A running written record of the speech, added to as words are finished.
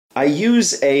I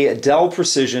use a Dell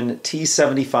Precision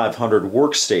T7500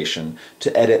 workstation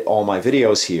to edit all my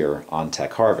videos here on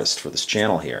TechHarvest for this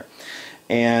channel here.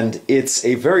 And it's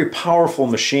a very powerful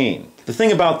machine. The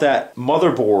thing about that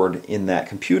motherboard in that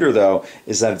computer though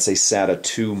is that it's a SATA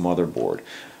II motherboard.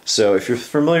 So if you're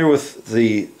familiar with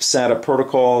the SATA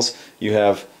protocols, you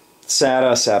have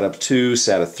SATA, SATA II,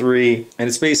 SATA III, and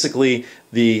it's basically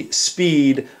the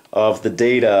speed of the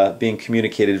data being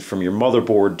communicated from your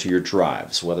motherboard to your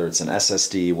drives, whether it's an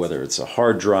SSD, whether it's a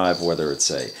hard drive, whether it's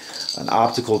an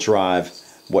optical drive,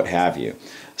 what have you.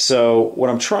 So what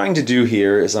I'm trying to do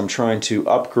here is I'm trying to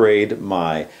upgrade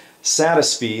my SATA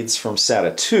speeds from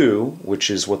SATA II, which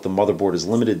is what the motherboard is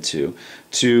limited to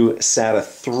SATA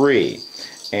III.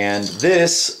 And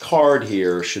this card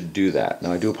here should do that.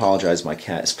 Now I do apologize, my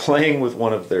cat is playing with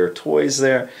one of their toys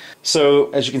there.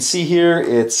 So as you can see here,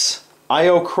 it's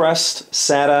Iocrest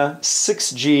SATA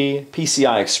 6G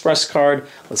PCI Express card.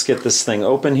 Let's get this thing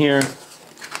open here.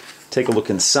 Take a look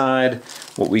inside.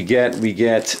 What we get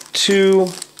two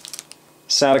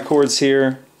SATA cords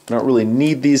here. I don't really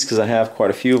need these because I have quite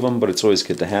a few of them, but it's always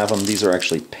good to have them. These are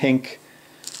actually pink.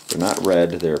 They're not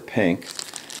red, they're pink.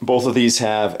 Both of these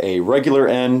have a regular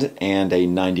end and a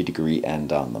 90-degree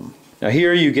end on them. Now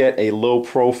here you get a low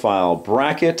profile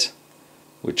bracket,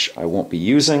 which I won't be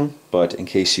using, but in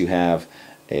case you have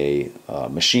a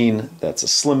machine that's a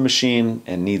slim machine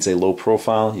and needs a low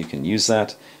profile, you can use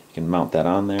that. You can mount that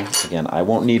on there. Again, I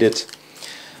won't need it.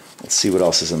 Let's see what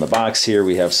else is in the box here.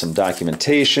 We have some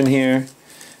documentation here.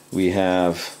 We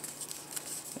have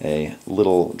a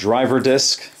little driver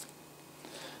disc,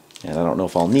 and I don't know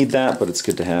if I'll need that, but it's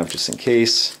good to have just in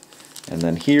case. And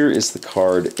then here is the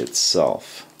card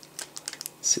itself.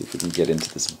 Let's see if we can get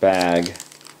into this bag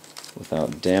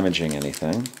without damaging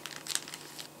anything.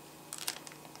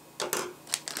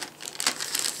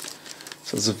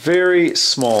 So it's a very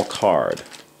small card,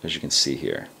 as you can see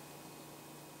here.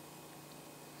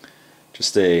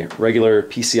 Just a regular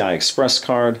PCI Express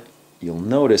card. You'll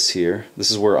notice here, this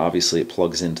is where obviously it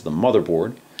plugs into the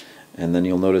motherboard, and then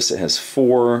you'll notice it has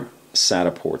 4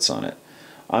 SATA ports on it.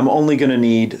 I'm only going to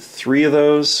need 3 of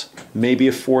those, maybe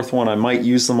a 4th one. I might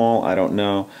use them all, I don't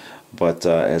know. But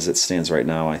as it stands right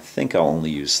now, I think I'll only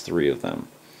use 3 of them.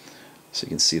 So you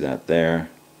can see that there,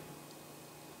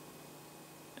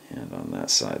 and on that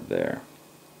side there.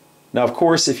 Now of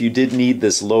course, if you did need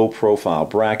this low profile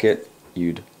bracket,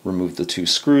 you'd remove the 2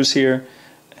 screws here,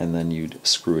 and then you'd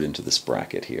screw it into this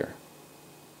bracket here.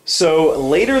 So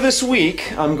later this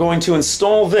week, I'm going to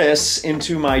install this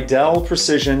into my Dell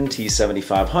Precision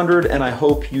T7500, and I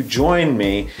hope you join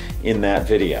me in that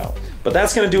video. But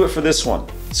that's going to do it for this one.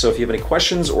 So if you have any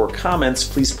questions or comments,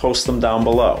 please post them down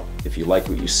below. If you like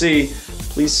what you see,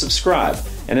 please subscribe.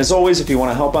 And as always, if you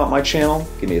want to help out my channel,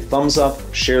 give me a thumbs up,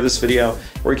 share this video,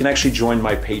 or you can actually join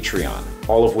my Patreon,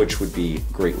 all of which would be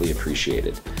greatly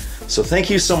appreciated. So thank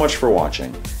you so much for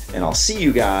watching, and I'll see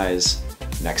you guys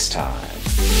next time.